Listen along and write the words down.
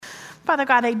Father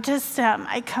God,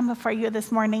 I come before you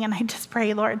this morning and I just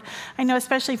pray, Lord, I know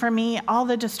especially for me, all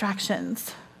the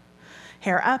distractions,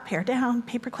 hair up, hair down,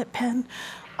 paperclip pen,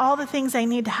 all the things I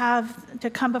need to have to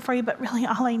come before you, but really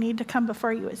all I need to come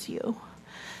before you is you.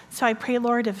 So I pray,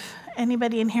 Lord, if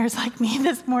anybody in here is like me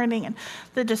this morning and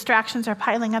the distractions are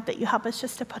piling up, that you help us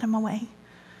just to put them away,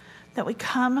 that we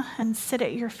come and sit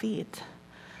at your feet.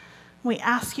 We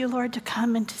ask you, Lord, to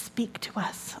come and to speak to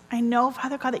us. I know,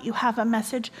 Father God, that you have a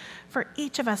message for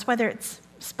each of us, whether it's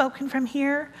spoken from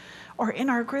here or in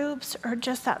our groups or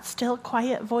just that still,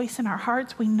 quiet voice in our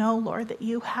hearts. We know, Lord, that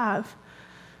you have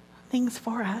things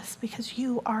for us because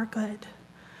you are good.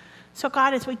 So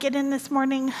God, as we get in this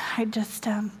morning,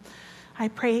 I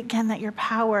pray again that your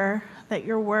power, that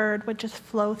your word would just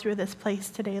flow through this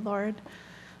place today, Lord.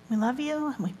 We love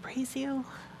you and we praise you.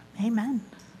 Amen.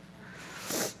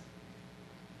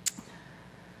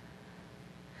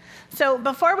 So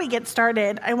before we get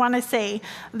started, I want to say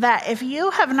that if you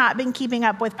have not been keeping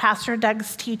up with Pastor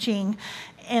Doug's teaching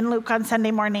in Luke on Sunday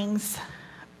mornings,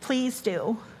 please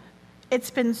do.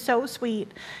 It's been so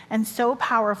sweet and so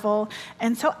powerful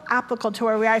and so applicable to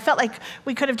where we are. I felt like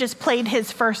we could have just played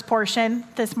his first portion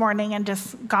this morning and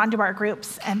just gone to our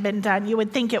groups and been done. You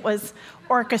would think it was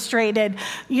orchestrated,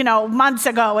 months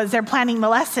ago as they're planning the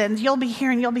lessons. You'll be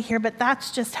here, but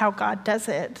that's just how God does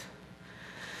it.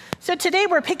 So today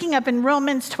we're picking up in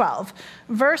Romans 12,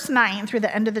 verse 9 through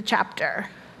the end of the chapter.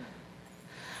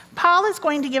 Paul is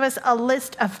going to give us a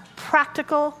list of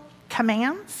practical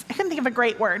commands. I couldn't think of a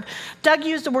great word. Doug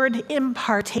used the word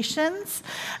impartations,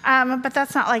 but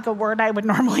that's not like a word I would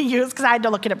normally use because I had to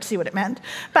look it up to see what it meant.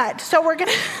 But so we're going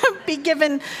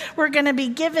to be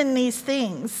given these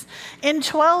things. In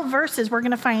 12 verses, we're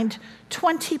going to find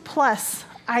 20 plus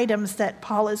items that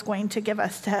Paul is going to give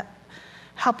us to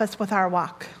help us with our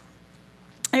walk.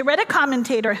 I read a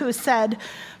commentator who said,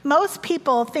 most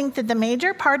people think that the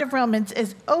major part of Romans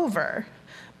is over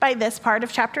by this part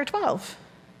of chapter 12.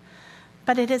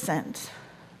 But it isn't.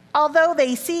 Although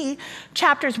they see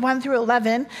chapters 1 through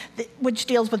 11, which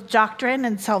deals with doctrine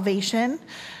and salvation,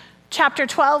 chapter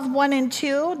 12, 1 and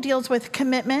 2 deals with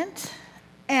commitment,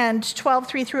 and 12,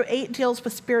 3 through 8 deals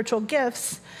with spiritual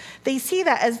gifts, they see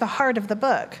that as the heart of the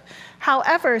book.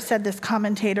 However, said this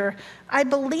commentator, I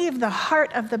believe the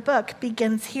heart of the book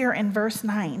begins here in verse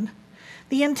 9.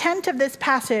 The intent of this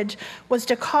passage was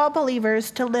to call believers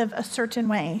to live a certain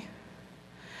way.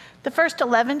 The first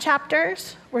 11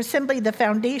 chapters were simply the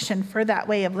foundation for that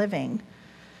way of living.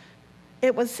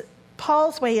 It was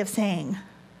Paul's way of saying,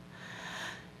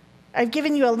 I've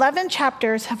given you 11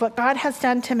 chapters of what God has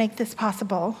done to make this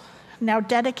possible. Now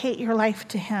dedicate your life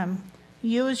to him.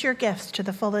 Use your gifts to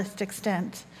the fullest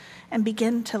extent and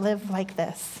begin to live like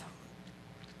this.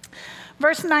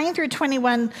 Verse 9 through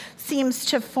 21 seems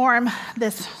to form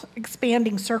this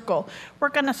expanding circle. We're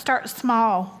going to start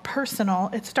small,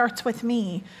 personal. It starts with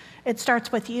me. It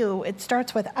starts with you. It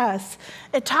starts with us.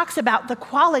 It talks about the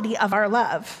quality of our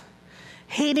love,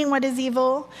 hating what is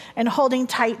evil and holding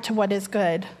tight to what is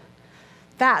good.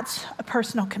 That's a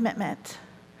personal commitment.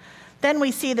 Then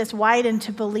we see this widen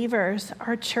to believers,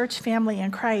 our church family in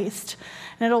Christ.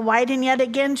 And it'll widen yet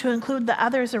again to include the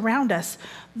others around us,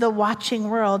 the watching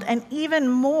world, and even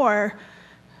more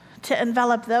to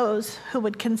envelop those who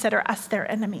would consider us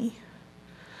their enemy.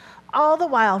 All the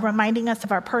while reminding us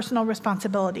of our personal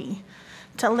responsibility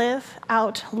to live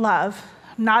out love,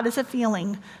 not as a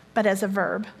feeling, but as a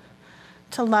verb,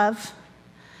 to love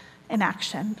in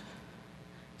action.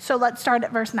 So let's start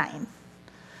at verse 9.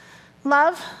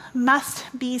 Love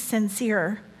must be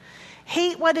sincere.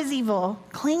 Hate what is evil.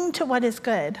 Cling to what is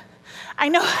good. I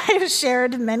know I've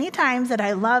shared many times that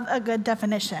I love a good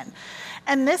definition.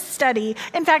 And this study,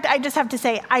 in fact, I just have to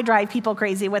say, I drive people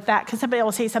crazy with that because somebody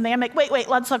will say something. I'm like, wait,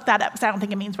 let's look that up because I don't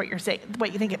think it means what you're saying,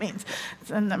 what you think it means.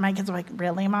 And my kids are like,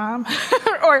 really, Mom?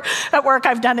 Or at work,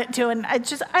 I've done it too. And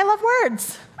I love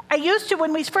words. I used to,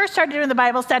 when we first started doing the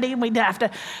Bible study, we'd have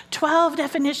to 12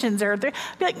 definitions or I'd be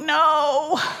like,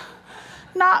 no,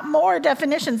 not more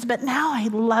definitions. But now I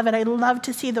love it. I love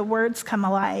to see the words come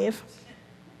alive.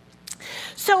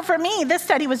 So for me, this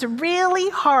study was really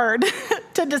hard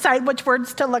to decide which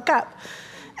words to look up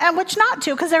and which not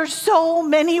to, because there's so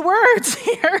many words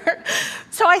here.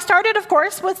 So I started, of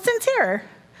course, with sincere.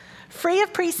 Free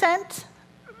of pretense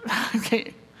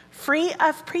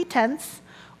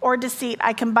or deceit.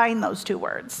 I combined those two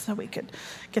words so we could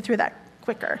get through that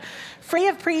quicker. Free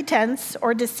of pretense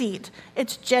or deceit.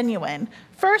 It's genuine.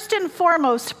 First and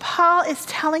foremost, Paul is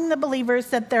telling the believers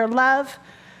that their love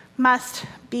must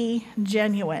be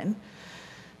genuine.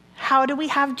 How do we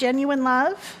have genuine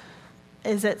love?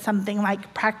 Is it something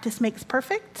like practice makes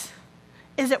perfect?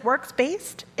 Is it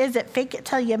works-based? Is it fake it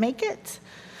till you make it?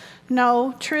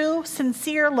 No, true,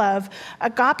 sincere love,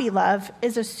 agape love,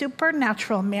 is a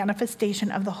supernatural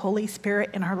manifestation of the Holy Spirit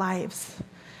in our lives.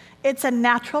 It's a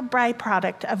natural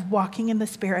byproduct of walking in the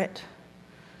Spirit.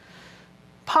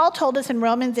 Paul told us in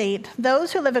Romans 8,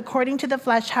 those who live according to the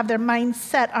flesh have their minds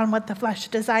set on what the flesh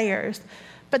desires,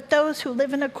 but those who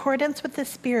live in accordance with the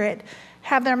Spirit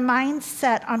have their minds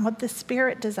set on what the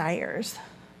Spirit desires.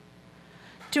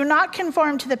 Do not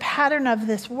conform to the pattern of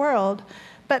this world,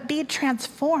 but be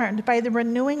transformed by the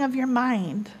renewing of your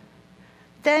mind.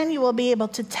 Then you will be able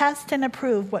to test and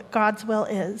approve what God's will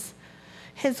is,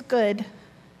 his good,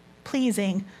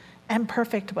 pleasing, and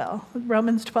perfect will.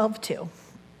 Romans 12:2.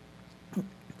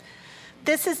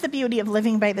 This is the beauty of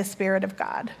living by the Spirit of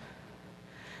God.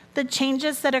 The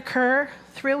changes that occur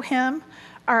through him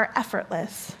are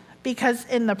effortless because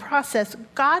in the process,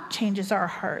 God changes our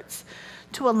hearts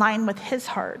to align with his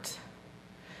heart.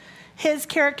 His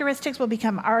characteristics will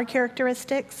become our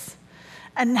characteristics.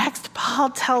 And next, Paul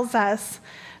tells us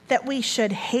that we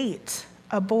should hate,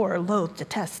 abhor, loathe,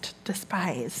 detest,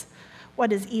 despise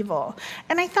what is evil.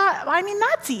 And I thought,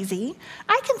 that's easy.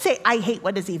 I can say I hate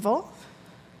what is evil.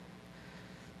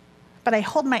 But I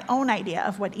hold my own idea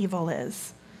of what evil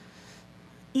is.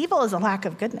 Evil is a lack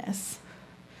of goodness.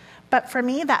 But for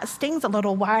me, that stings a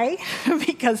little. Why?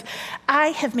 Because I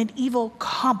have made evil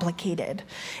complicated.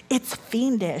 It's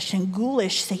fiendish and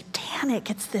ghoulish, satanic.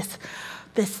 It's this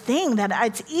thing that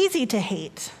it's easy to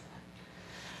hate.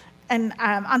 And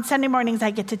on Sunday mornings,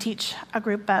 I get to teach a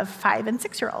group of 5 and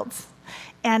 6-year-olds.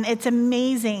 And it's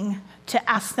amazing to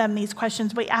ask them these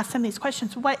questions. We ask them these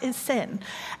questions, what is sin?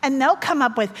 And they'll come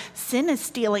up with, sin is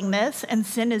stealing this, and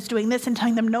sin is doing this, and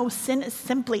telling them, no, sin is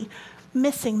simply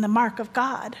missing the mark of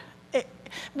God.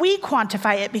 We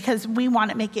quantify it because we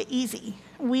want to make it easy.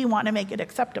 We want to make it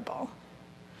acceptable.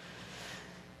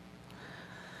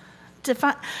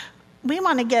 We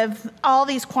want to give all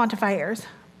these quantifiers,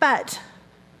 but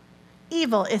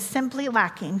evil is simply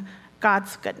lacking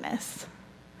God's goodness.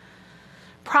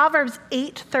 Proverbs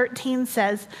 8:13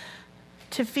 says,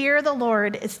 to fear the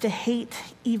Lord is to hate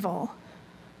evil.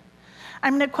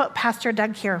 I'm going to quote Pastor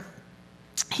Doug here.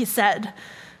 He said,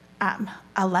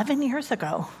 11 years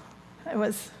ago, it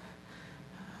was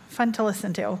fun to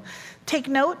listen to. Take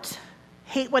note,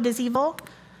 hate what is evil,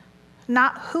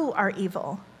 not who are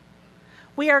evil.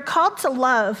 We are called to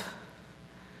love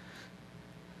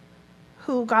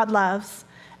who God loves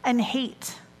and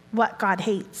hate what God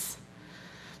hates.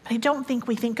 But I don't think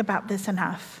we think about this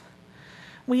enough.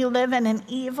 We live in an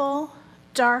evil,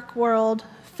 dark world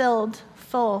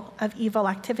full of evil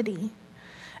activity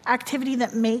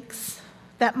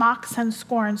that mocks and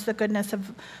scorns the goodness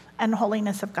and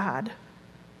holiness of God.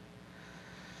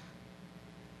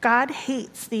 God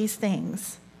hates these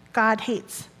things. God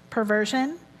hates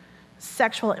perversion,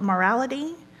 sexual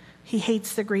immorality. He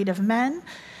hates the greed of men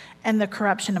and the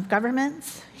corruption of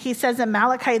governments. He says in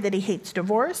Malachi that he hates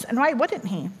divorce, and why wouldn't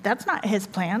he? That's not his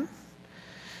plan.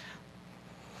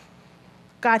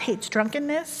 God hates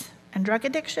drunkenness and drug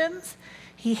addictions.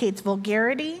 He hates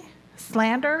vulgarity,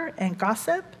 slander, and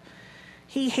gossip.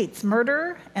 He hates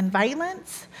murder and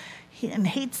violence, and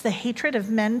hates the hatred of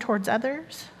men towards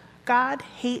others. God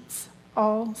hates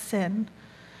all sin.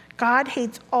 God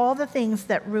hates all the things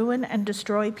that ruin and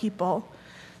destroy people.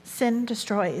 Sin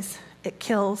destroys, it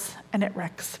kills, and it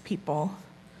wrecks people.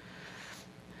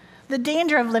 The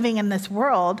danger of living in this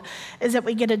world is that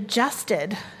we get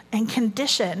adjusted and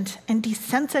conditioned and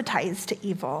desensitized to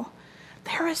evil.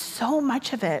 There is so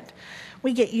much of it.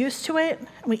 We get used to it,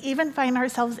 and we even find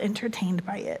ourselves entertained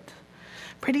by it.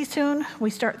 Pretty soon, we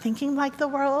start thinking like the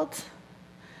world,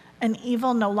 and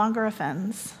evil no longer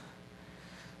offends.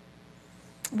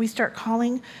 We start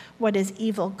calling what is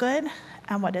evil good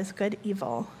and what is good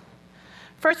evil.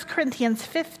 1 Corinthians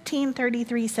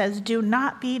 15:33 says, do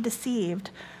not be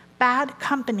deceived. Bad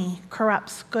company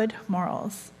corrupts good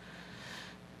morals.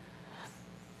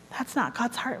 That's not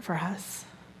God's heart for us.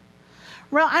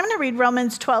 Well, I'm going to read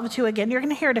Romans 12:2 again. You're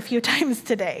going to hear it a few times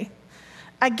today.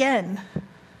 Again,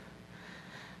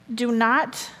 do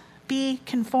not be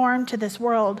conformed to this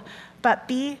world, but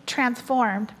be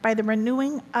transformed by the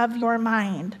renewing of your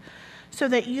mind, so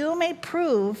that you may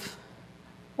prove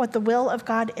what the will of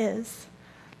God is,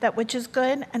 that which is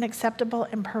good and acceptable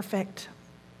and perfect.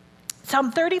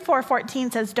 Psalm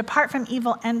 34:14 says, depart from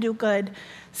evil and do good,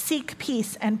 seek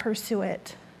peace and pursue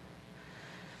it.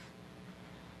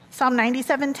 Psalm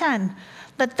 97:10,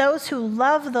 let those who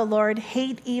love the Lord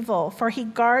hate evil, for he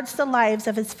guards the lives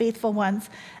of his faithful ones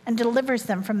and delivers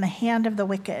them from the hand of the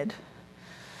wicked.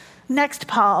 Next,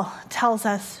 Paul tells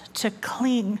us to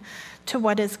cling to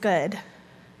what is good.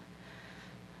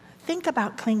 think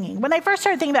about clinging. When I first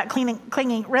started thinking about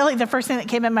clinging, really the first thing that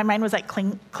came in my mind was like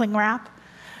cling wrap.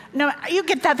 No, you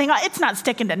get that thing, it's not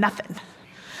sticking to nothing.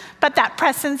 But that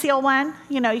press and seal one,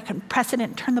 you can press it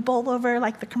and turn the bowl over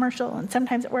like the commercial, and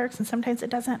sometimes it works and sometimes it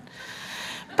doesn't.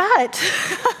 But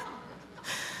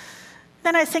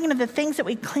then I was thinking of the things that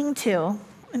we cling to,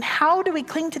 and how do we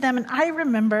cling to them? And I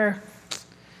remember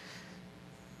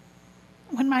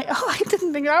I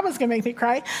didn't think that was going to make me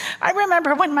cry. I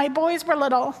remember when my boys were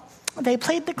little, they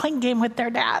played the cling game with their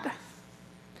dad.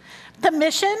 The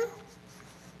mission,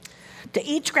 to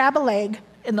each grab a leg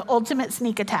in the ultimate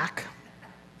sneak attack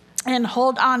and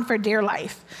hold on for dear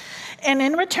life. And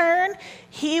in return,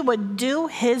 he would do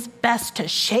his best to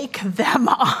shake them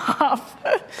off.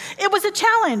 It was a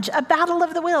challenge, a battle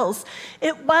of the wills.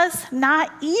 It was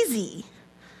not easy.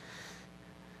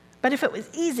 But if it was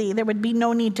easy, there would be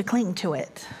no need to cling to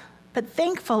it. But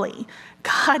thankfully,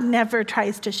 God never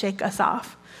tries to shake us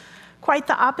off. Quite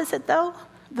the opposite, though.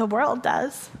 The world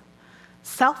does.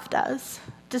 Self does.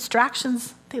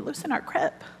 Distractions, they loosen our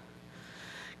grip.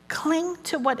 Cling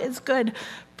to what is good.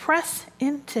 Press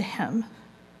into him.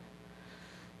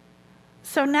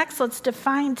 So next, let's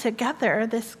define together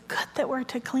this good that we're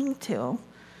to cling to.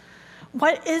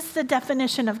 What is the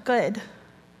definition of good?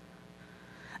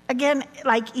 Again,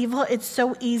 like evil, it's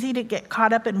so easy to get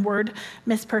caught up in word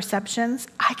misperceptions.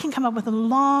 I can come up with a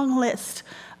long list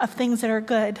of things that are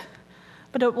good,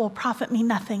 but it will profit me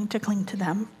nothing to cling to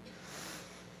them.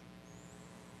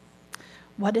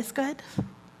 What is good?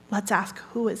 Let's ask,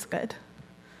 who is good?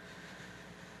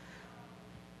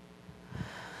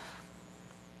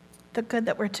 The good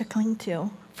that we're to cling to.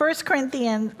 1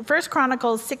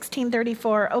 Chronicles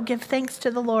 16:34, oh, give thanks to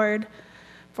the Lord,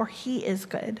 for he is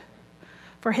good,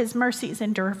 for his mercies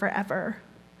endure forever.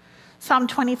 Psalm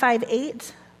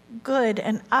 25:8, good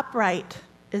and upright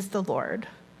is the Lord.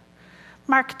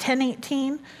 Mark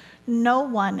 10:18, no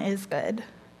one is good,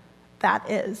 that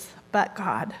is, but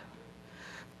God.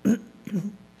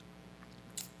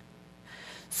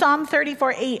 Psalm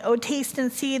 34:8, oh, taste and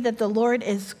see that the Lord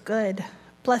is good.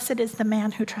 Blessed is the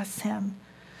man who trusts him.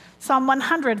 Psalm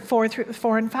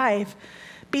 100:4 and 5,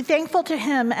 be thankful to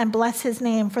him and bless his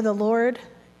name, for the Lord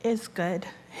is good.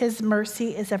 His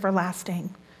mercy is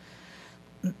everlasting.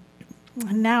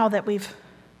 Now that we've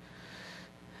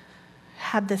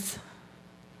had this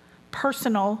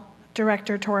personal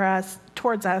director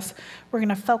towards us, we're going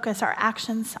to focus our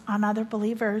actions on other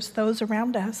believers, those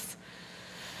around us.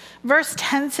 Verse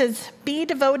 10 says, be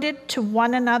devoted to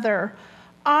one another.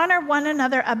 Honor one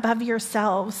another above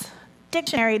yourselves.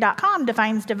 Dictionary.com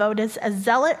defines devoted as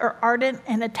zealot or ardent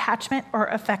in attachment or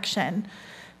affection,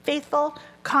 faithful,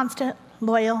 constant,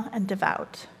 loyal, and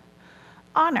devout.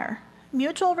 Honor,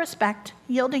 mutual respect,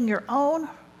 yielding your own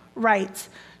rights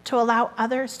to allow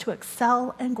others to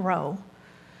excel and grow.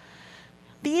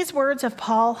 These words of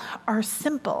Paul are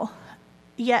simple,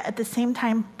 yet at the same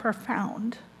time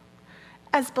profound.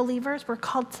 As believers, we're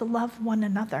called to love one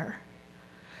another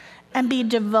and be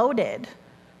devoted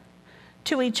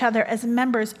to each other as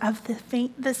members of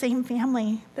the same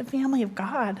family, the family of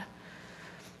God.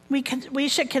 We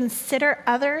should consider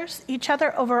each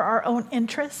other over our own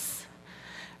interests,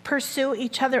 pursue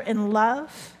each other in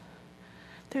love.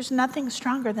 There's nothing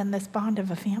stronger than this bond of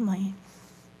a family.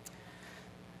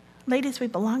 Ladies, we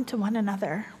belong to one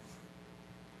another.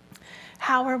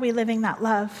 How are we living that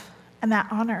love and that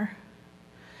honor?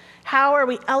 How are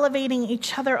we elevating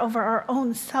each other over our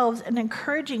own selves and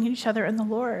encouraging each other in the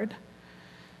Lord?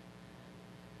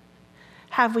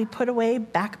 Have we put away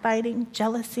backbiting,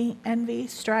 jealousy, envy,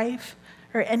 strife,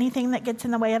 or anything that gets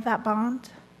in the way of that bond?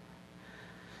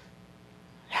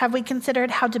 Have we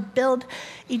considered how to build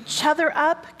each other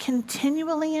up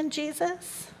continually in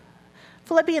Jesus?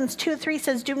 Philippians 2:3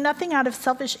 says, do nothing out of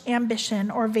selfish ambition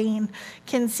or vain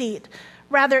conceit.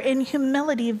 Rather, in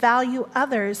humility, value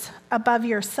others above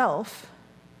yourself.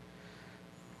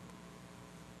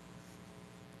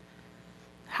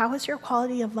 How is your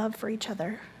quality of love for each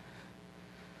other?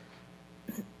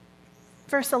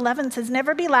 Verse 11 says,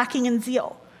 never be lacking in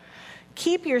zeal.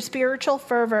 Keep your spiritual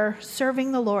fervor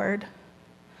serving the Lord.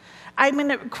 I'm going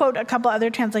to quote a couple other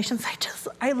translations.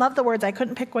 I love the words. I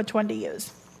couldn't pick which one to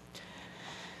use.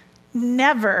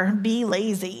 Never be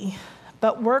lazy,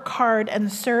 but work hard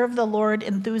and serve the Lord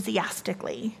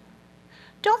enthusiastically.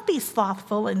 Don't be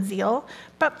slothful in zeal,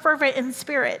 but fervent in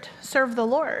spirit. Serve the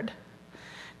Lord.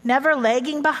 Never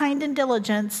lagging behind in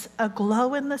diligence,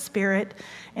 aglow in the spirit,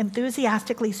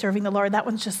 enthusiastically serving the Lord. That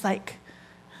one's just like,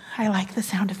 I like the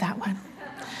sound of that one.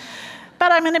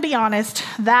 But I'm going to be honest,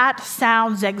 that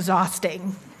sounds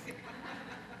exhausting.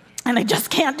 And I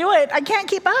just can't do it. I can't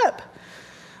keep up.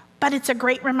 But it's a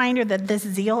great reminder that this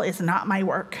zeal is not my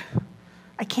work.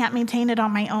 I can't maintain it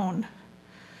on my own.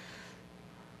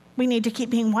 We need to keep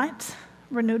being what?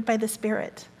 Renewed by the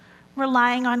Spirit,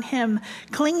 relying on him,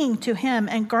 clinging to him,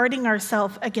 and guarding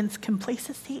ourselves against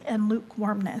complacency and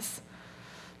lukewarmness.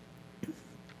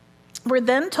 We're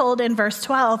then told in verse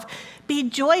 12, be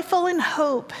joyful in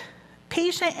hope,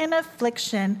 patient in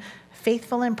affliction,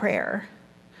 faithful in prayer.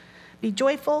 Be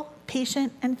joyful,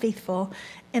 patient, and faithful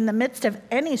in the midst of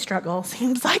any struggle.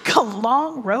 Seems like a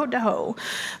long road to hoe.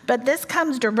 But this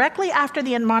comes directly after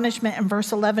the admonishment in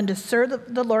verse 11 to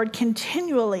serve the Lord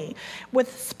continually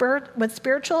with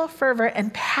spiritual fervor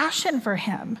and passion for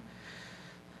him.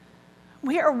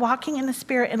 We are walking in the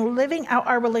Spirit and living out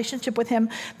our relationship with him,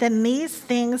 then these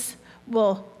things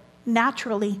will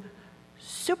naturally,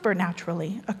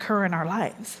 supernaturally occur in our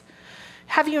lives.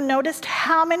 Have you noticed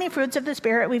how many fruits of the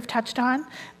Spirit we've touched on?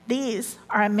 These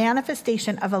are a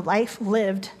manifestation of a life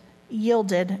lived,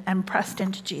 yielded, and pressed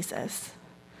into Jesus.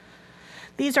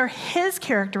 These are his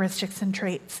characteristics and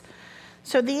traits.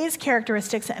 So these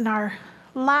characteristics in our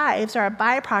lives are a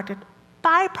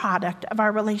byproduct of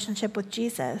our relationship with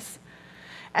Jesus.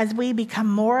 As we become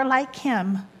more like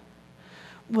him,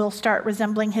 we'll start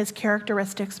resembling his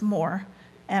characteristics more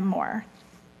and more.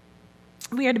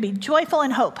 We are to be joyful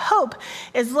in hope. Hope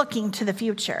is looking to the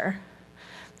future.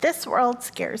 This world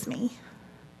scares me.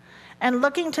 And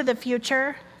looking to the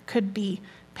future could be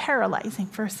paralyzing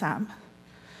for some.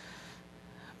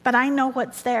 But I know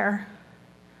what's there.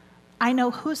 I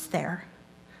know who's there.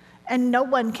 And no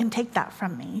one can take that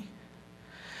from me.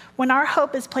 When our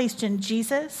hope is placed in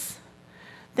Jesus,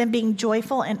 then being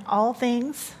joyful in all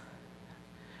things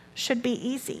should be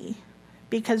easy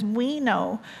because we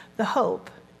know the hope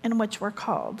in which we're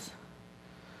called.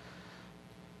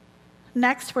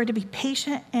 Next, we're to be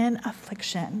patient in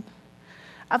affliction.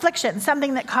 Affliction,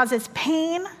 something that causes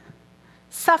pain,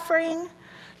 suffering,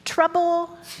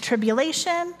 trouble,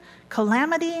 tribulation,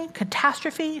 calamity,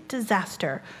 catastrophe,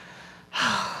 disaster.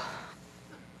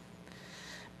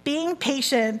 Being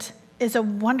patient is a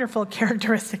wonderful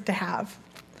characteristic to have.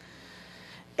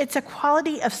 It's a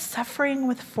quality of suffering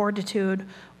with fortitude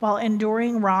while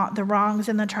enduring the wrongs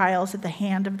and the trials at the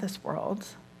hand of this world.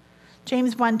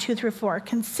 James 1:2-4.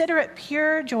 Consider it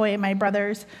pure joy, my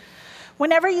brothers,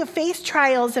 whenever you face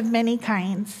trials of many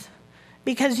kinds,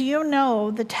 because you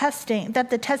know that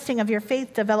the testing of your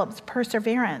faith develops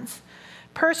perseverance.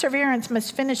 Perseverance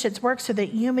must finish its work so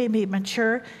that you may be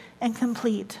mature and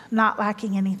complete, not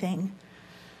lacking anything.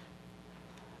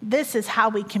 This is how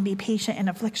we can be patient in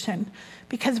affliction,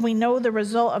 because we know the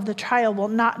result of the trial will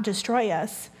not destroy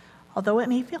us, although it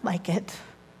may feel like it.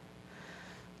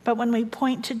 But when we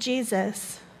point to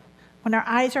Jesus, when our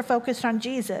eyes are focused on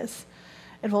Jesus,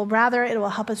 it will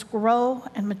help us grow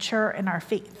and mature in our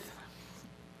faith.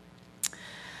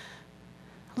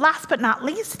 Last but not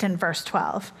least, in verse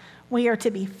 12, we are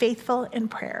to be faithful in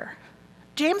prayer.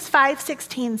 James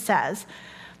 5:16 says,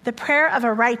 the prayer of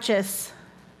a righteous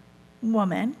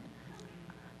woman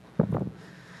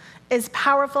is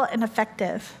powerful and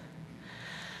effective.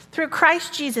 Through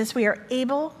Christ Jesus, we are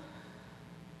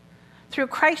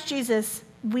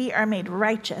made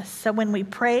righteous. So when we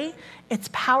pray, it's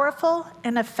powerful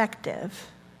and effective.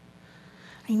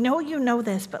 I know you know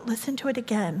this, but listen to it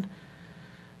again.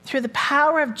 Through the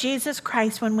power of Jesus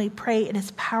Christ, when we pray, it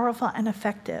is powerful and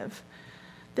effective.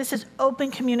 This is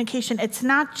open communication. It's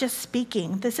not just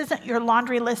speaking. This isn't your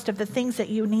laundry list of the things that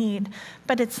you need,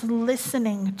 but it's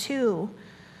listening too.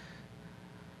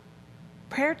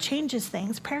 Prayer changes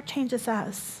things. Prayer changes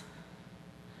us.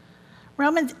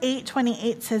 Romans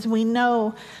 8:28 says, we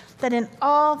know that in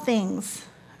all things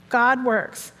God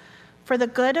works for the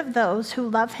good of those who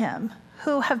love him,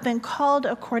 who have been called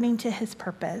according to his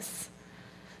purpose.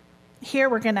 Here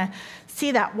we're going to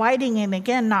see that widening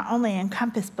again, not only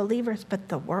encompass believers, but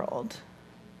the world.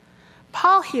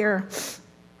 Paul here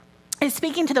is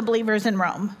speaking to the believers in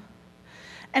Rome.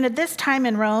 And at this time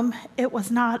in Rome, it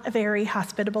was not a very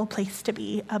hospitable place to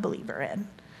be a believer in.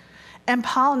 And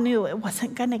Paul knew it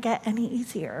wasn't going to get any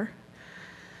easier.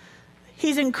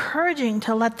 He's encouraging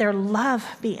to let their love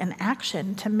be in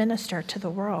action to minister to the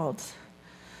world.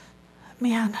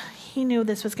 Man, he knew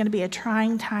this was going to be a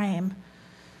trying time.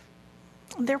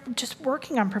 They're just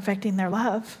working on perfecting their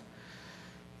love.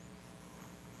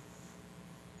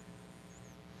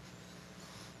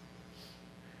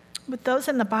 With those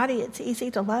in the body, it's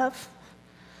easy to love.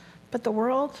 But the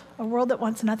world, a world that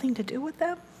wants nothing to do with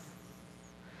them.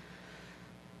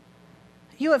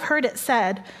 You have heard it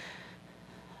said,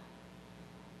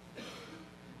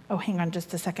 oh, hang on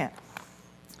just a second.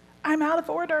 I'm out of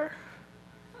order.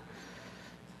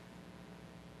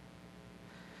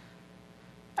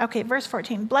 Okay, verse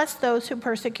 14. Bless those who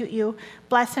persecute you.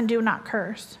 Bless and do not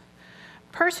curse.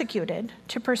 Persecuted,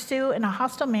 to pursue in a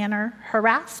hostile manner,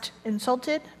 harassed,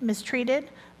 insulted, mistreated,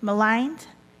 maligned,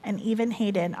 and even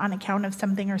hated on account of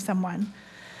something or someone.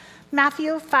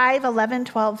 Matthew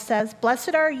 5:11-12 says,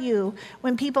 Blessed are you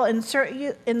when people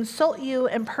insult you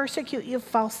and persecute you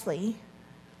falsely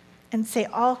and say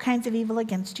all kinds of evil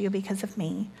against you because of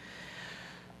me.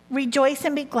 Rejoice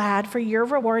and be glad, for your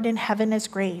reward in heaven is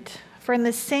great. For in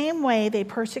the same way they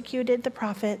persecuted the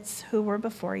prophets who were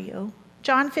before you.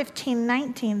 John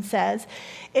 15:19 says,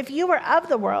 If you were of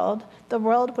the world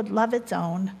would love its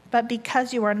own. But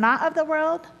because you are not of the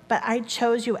world, but I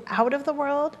chose you out of the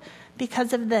world,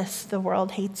 because of this the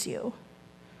world hates you.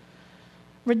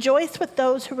 Rejoice with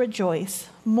those who rejoice.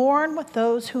 Mourn with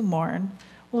those who mourn.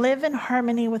 Live in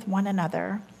harmony with one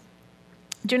another.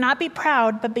 Do not be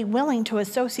proud, but be willing to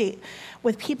associate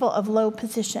with people of low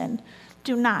position.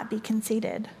 Do not be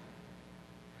conceited.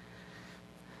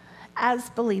 As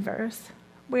believers,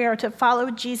 we are to follow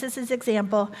Jesus'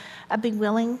 example of being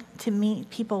willing to meet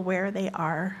people where they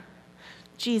are.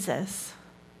 Jesus,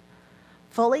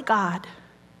 fully God,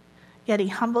 yet he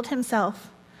humbled himself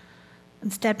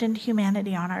and stepped into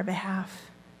humanity on our behalf.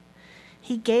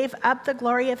 He gave up the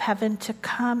glory of heaven to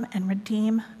come and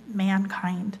redeem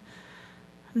mankind.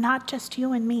 Not just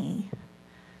you and me.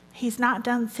 He's not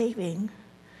done saving.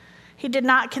 He did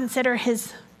not consider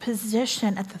his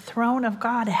position at the throne of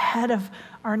God ahead of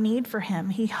our need for him.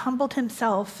 He humbled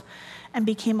himself and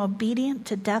became obedient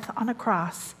to death on the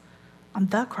cross,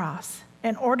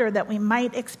 in order that we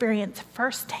might experience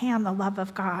firsthand the love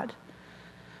of God.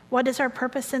 What is our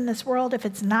purpose in this world if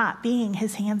it's not being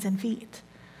his hands and feet?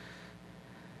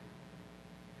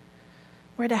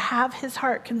 We're to have his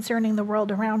heart concerning the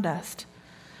world around us.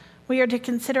 We are to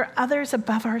consider others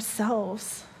above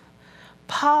ourselves.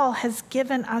 Paul has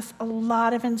given us a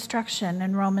lot of instruction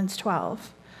in Romans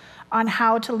 12 on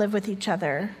how to live with each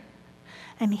other.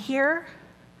 And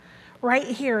right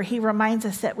here, he reminds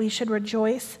us that we should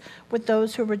rejoice with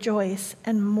those who rejoice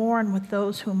and mourn with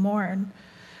those who mourn.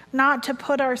 Not to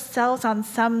put ourselves on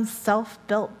some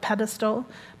self-built pedestal,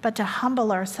 but to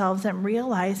humble ourselves and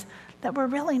realize that we're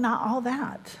really not all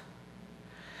that.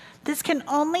 This can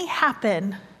only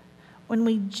happen when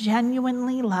we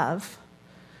genuinely love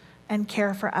and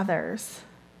care for others.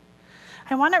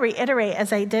 I want to reiterate,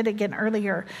 as I did again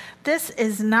earlier, this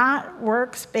is not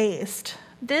works-based.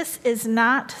 This is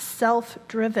not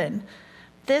self-driven.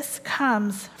 This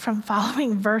comes from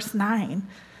following verse 9,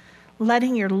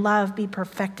 letting your love be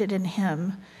perfected in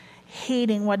him,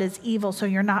 hating what is evil so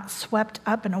you're not swept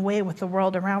up and away with the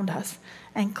world around us,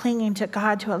 and clinging to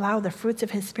God to allow the fruits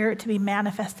of his Spirit to be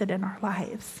manifested in our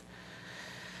lives.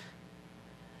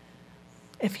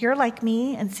 If you're like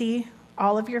me and see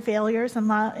all of your failures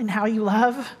and how you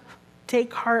love,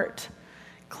 take heart.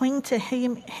 Cling to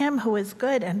him who is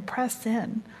good and press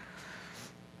in.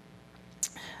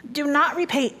 Do not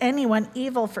repay anyone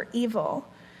evil for evil.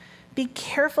 Be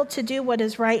careful to do what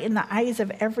is right in the eyes of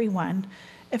everyone.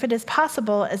 If it is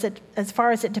possible, as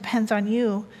far as it depends on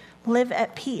you, live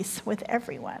at peace with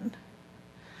everyone.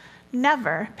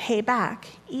 Never pay back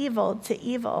evil to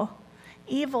evil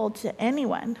to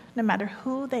anyone, no matter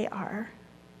who they are.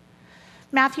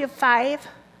 Matthew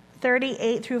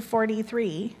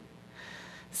 5:38-43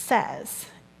 says,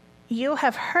 You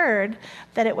have heard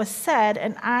that it was said,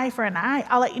 an eye for an eye.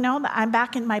 I'll let you know that I'm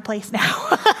back in my place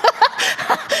now.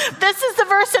 This is the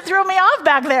verse that threw me off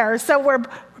back there. So we're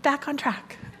back on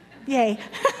track. Yay.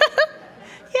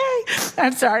 Yay.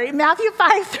 I'm sorry. Matthew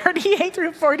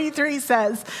 5:38-43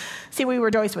 says, see, we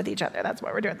rejoice with each other. That's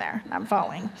what we're doing there. I'm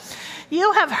following.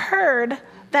 You have heard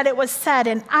that it was said,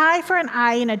 an eye for an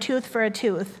eye and a tooth for a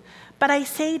tooth. But I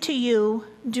say to you,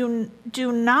 do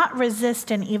not resist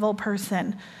an evil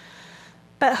person.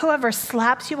 But whoever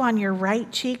slaps you on your right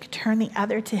cheek, turn the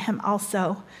other to him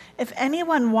also. If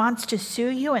anyone wants to sue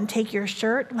you and take your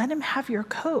shirt, let him have your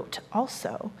coat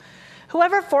also.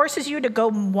 Whoever forces you to go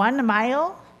 1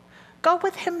 mile, go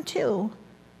with him too.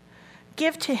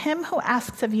 Give to him who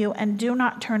asks of you, and do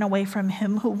not turn away from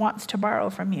him who wants to borrow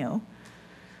from you.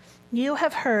 You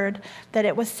have heard that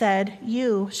it was said,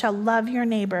 you shall love your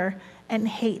neighbor and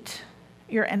hate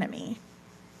your enemy.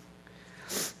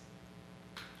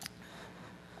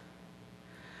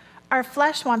 Our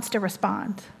flesh wants to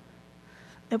respond.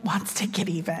 It wants to get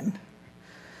even.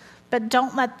 But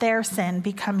don't let their sin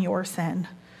become your sin.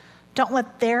 Don't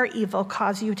let their evil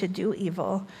cause you to do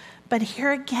evil. But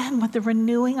here again, with the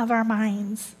renewing of our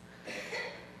minds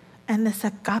and this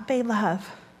agape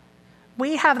love,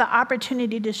 we have the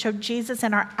opportunity to show Jesus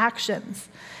in our actions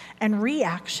and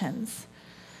reactions.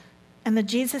 And the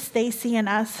Jesus they see in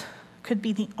us could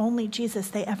be the only Jesus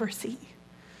they ever see.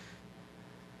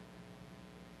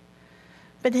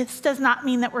 But this does not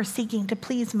mean that we're seeking to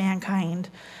please mankind.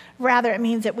 Rather, it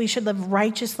means that we should live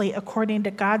righteously according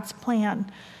to God's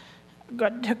plan,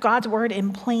 to God's word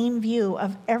in plain view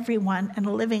of everyone, and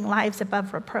living lives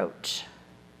above reproach.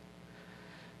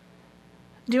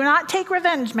 Do not take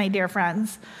revenge, my dear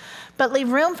friends, but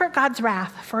leave room for God's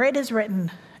wrath, for it is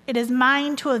written, "It is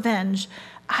mine to avenge.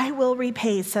 I will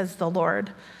repay," says the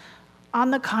Lord.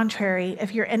 On the contrary,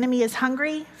 if your enemy is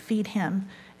hungry, feed him.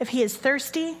 If he is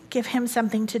thirsty, give him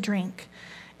something to drink.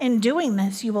 In doing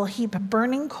this, you will heap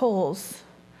burning coals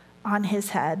on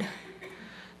his head.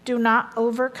 Do not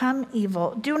overcome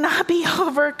evil. Do not be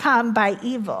overcome by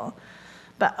evil,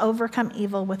 but overcome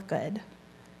evil with good.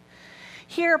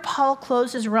 Here, Paul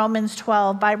closes Romans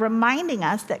 12 by reminding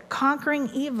us that conquering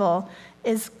evil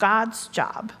is God's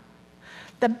job.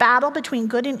 The battle between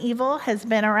good and evil has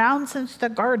been around since the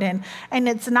garden, and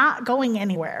it's not going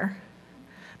anywhere.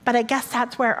 But I guess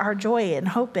that's where our joy and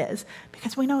hope is,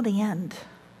 because we know the end.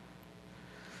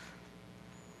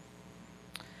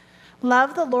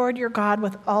 Love the Lord your God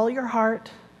with all your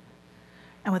heart,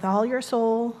 and with all your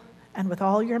soul, and with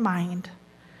all your mind.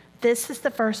 This is the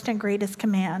first and greatest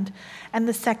command, and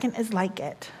the second is like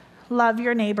it. Love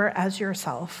your neighbor as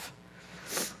yourself.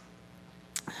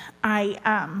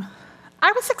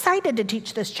 I was excited to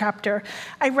teach this chapter.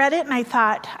 I read it and I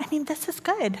thought, this is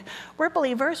good. We're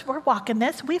believers. We're walking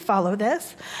this. We follow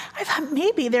this. I thought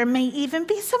maybe there may even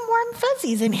be some warm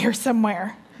fuzzies in here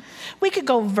somewhere. We could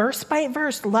go verse by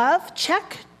verse. Love,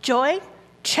 check. Joy,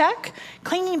 check.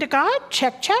 Clinging to God,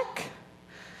 check, check.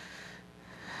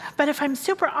 But if I'm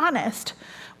super honest,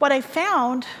 what I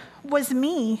found was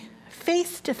me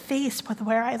face to face with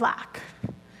where I lack.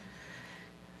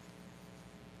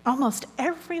 Almost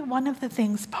every one of the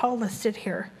things Paul listed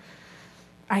here,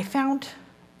 I found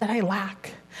that I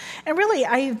lack. And really,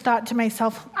 I thought to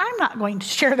myself, I'm not going to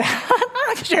share that. I'm not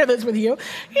going to share this with you.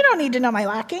 You don't need to know my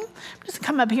lacking. I'm just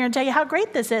come up here and tell you how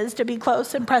great this is to be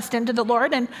close and pressed into the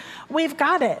Lord, and we've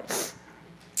got it.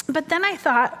 But then I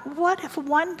thought, what if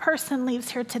one person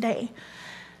leaves here today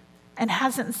and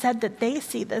hasn't said that they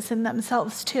see this in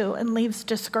themselves too, and leaves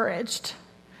discouraged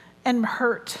and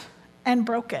hurt and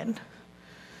broken?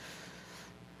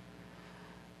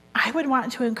 I would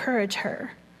want to encourage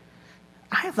her.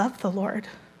 I love the Lord.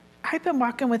 I've been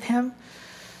walking with him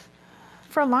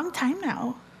for a long time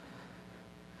now.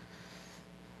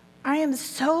 I am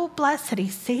so blessed that he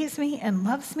saves me and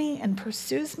loves me and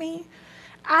pursues me.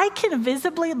 I can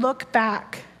visibly look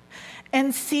back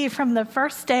and see from the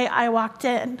first day I walked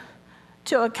in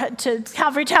to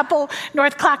Calvary Chapel,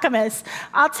 North Clackamas.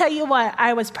 I'll tell you what,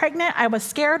 I was pregnant, I was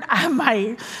scared.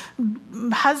 My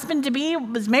husband-to-be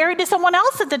was married to someone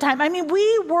else at the time.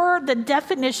 We were the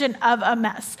definition of a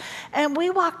mess. And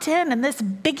we walked in, and this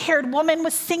big-haired woman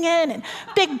was singing, and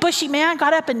big bushy man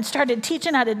got up and started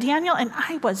teaching out of Daniel, and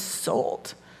I was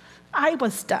sold. I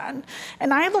was done.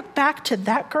 And I look back to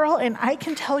that girl, and I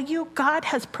can tell you, God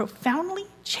has profoundly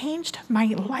changed my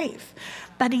life.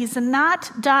 But he's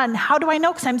not done. How do I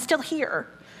know? Because I'm still here.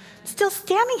 Still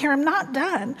standing here. I'm not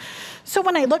done. So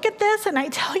when I look at this and I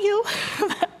tell you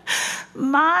that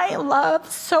my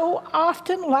love so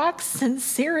often lacks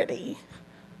sincerity,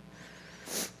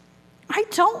 I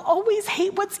don't always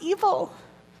hate what's evil.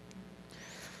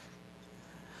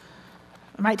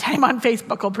 My time on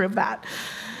Facebook will prove that.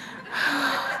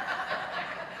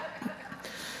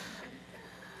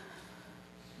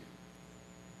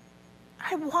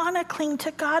 I want to cling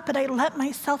to God, but I let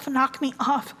myself knock me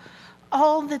off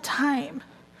all the time.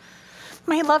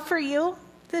 My love for you,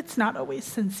 it's not always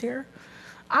sincere.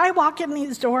 I walk in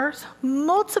these doors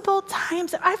multiple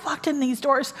times. I've walked in these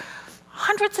doors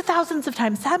hundreds of thousands of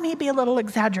times. That may be a little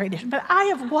exaggerated, but I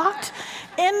have walked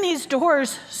in these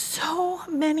doors so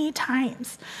many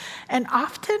times. And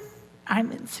often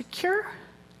I'm insecure,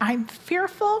 I'm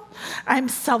fearful, I'm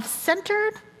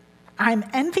self-centered, I'm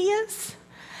envious.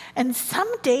 And some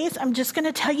days, I'm just going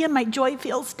to tell you, my joy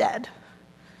feels dead.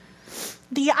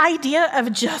 The idea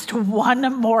of just one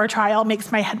more trial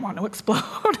makes my head want to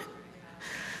explode.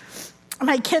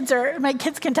 My kids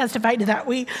can testify to that.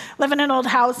 We live in an old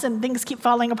house and things keep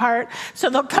falling apart. So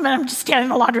they'll come in, I'm just standing in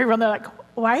the laundry room. They're like,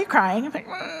 "Why are you crying?" I'm like,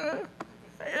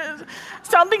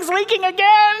 "Something's leaking again.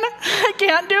 I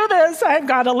can't do this. I've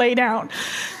got to lay down."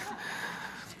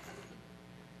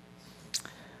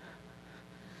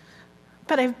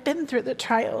 But I've been through the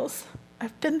trials.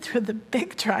 I've been through the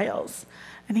big trials,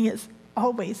 and he is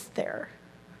always there.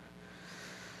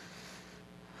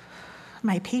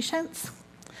 My patience,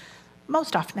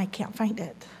 most often I can't find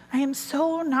it. I am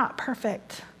so not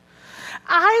perfect.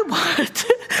 I want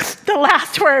the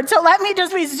last word. So let me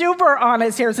just be super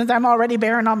honest here since I'm already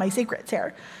bearing all my secrets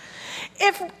here.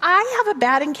 If I have a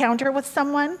bad encounter with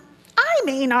someone, I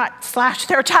may not slash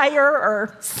their tire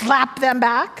or slap them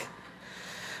back,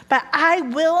 but I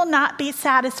will not be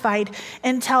satisfied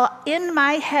until in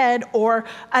my head or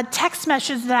a text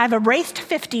message that I've erased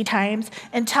 50 times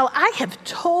until I have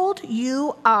told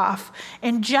you off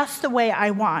in just the way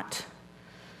I want.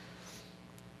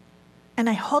 And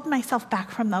I hold myself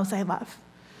back from those I love.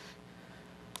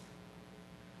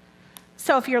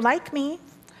 So if you're like me,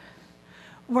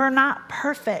 we're not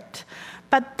perfect,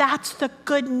 but that's the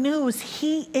good news.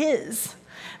 He is.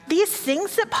 These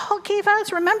things that Paul gave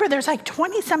us, remember there's like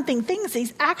 20-something things,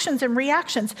 these actions and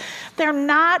reactions. They're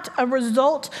not a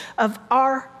result of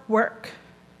our work.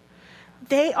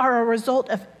 They are a result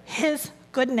of his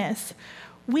goodness.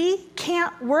 We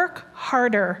can't work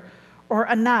harder or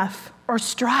enough or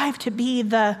strive to be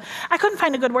I couldn't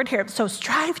find a good word here, so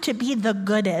strive to be the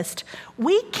goodest.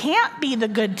 We can't be the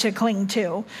good to cling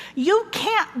to. You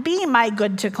can't be my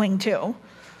good to cling to.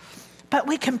 But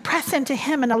we can press into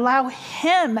him and allow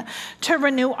him to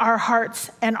renew our hearts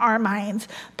and our minds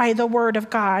by the word of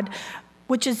God,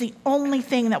 which is the only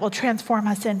thing that will transform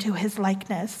us into his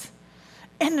likeness.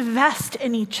 Invest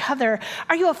in each other.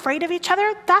 Are you afraid of each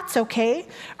other? That's okay.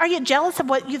 Are you jealous of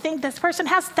what you think this person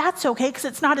has? That's okay, because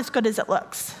it's not as good as it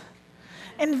looks.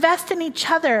 Invest in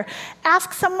each other.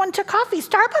 Ask someone to coffee.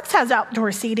 Starbucks has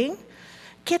outdoor seating.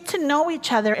 Get to know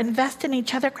each other. Invest in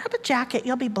each other. Grab a jacket.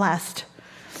 You'll be blessed.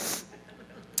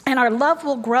 And our love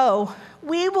will grow.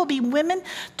 We will be women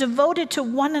devoted to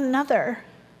one another.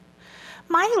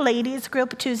 My ladies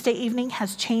group Tuesday evening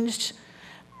has changed.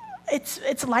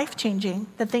 It's life-changing,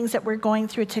 the things that we're going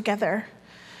through together.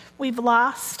 We've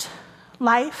lost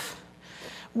life.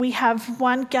 We have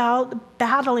one gal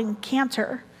battling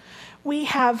cancer.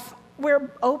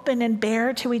 We're open and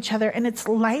bare to each other, and it's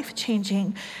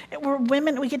life-changing. We're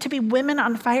women, we get to be women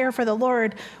on fire for the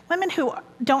Lord, women who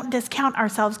don't discount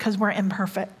ourselves because we're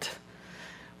imperfect.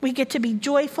 We get to be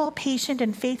joyful, patient,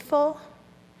 and faithful.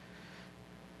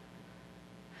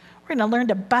 We're going to learn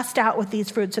to bust out with these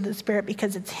fruits of the Spirit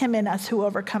because it's him in us who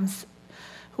overcomes.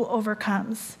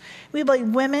 We will be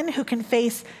women who can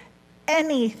face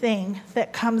anything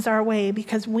that comes our way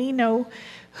because we know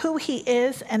who he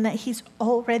is and that he's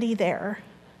already there.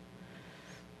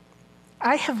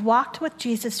 I have walked with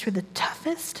Jesus through the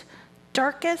toughest,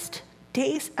 darkest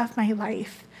days of my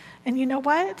life. And you know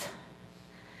what?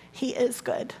 He is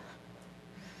good.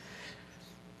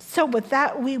 So with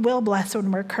that, we will bless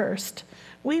when we're cursed.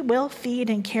 We will feed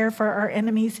and care for our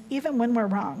enemies even when we're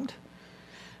wronged.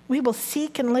 We will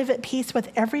seek and live at peace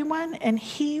with everyone, and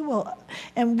we will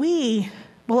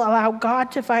allow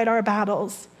God to fight our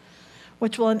battles,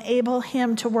 which will enable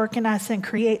him to work in us and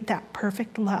create that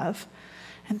perfect love.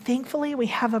 And thankfully, we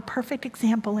have a perfect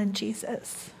example in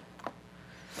Jesus.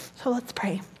 So let's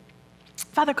pray.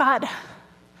 Father God,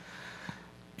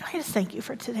 I just thank you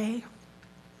for today.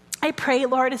 I pray,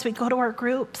 Lord, as we go to our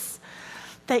groups,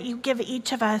 that you give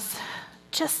each of us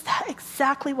just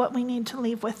exactly what we need to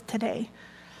leave with today.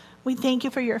 We thank you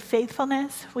for your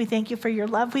faithfulness. We thank you for your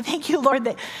love. We thank you, Lord,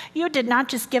 that you did not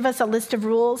just give us a list of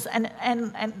rules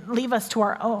and leave us to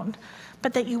our own,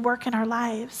 but that you work in our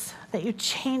lives, that you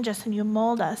change us and you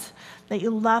mold us, that you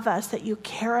love us, that you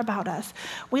care about us.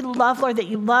 We love, Lord, that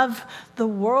you love the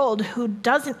world who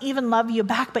doesn't even love you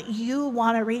back, but you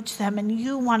want to reach them and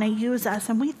you want to use us.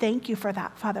 And we thank you for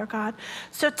that, Father God.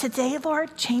 So today,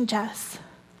 Lord, change us.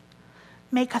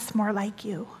 Make us more like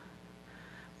you.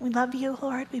 We love you,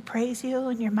 Lord. We praise you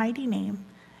in your mighty name.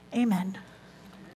 Amen.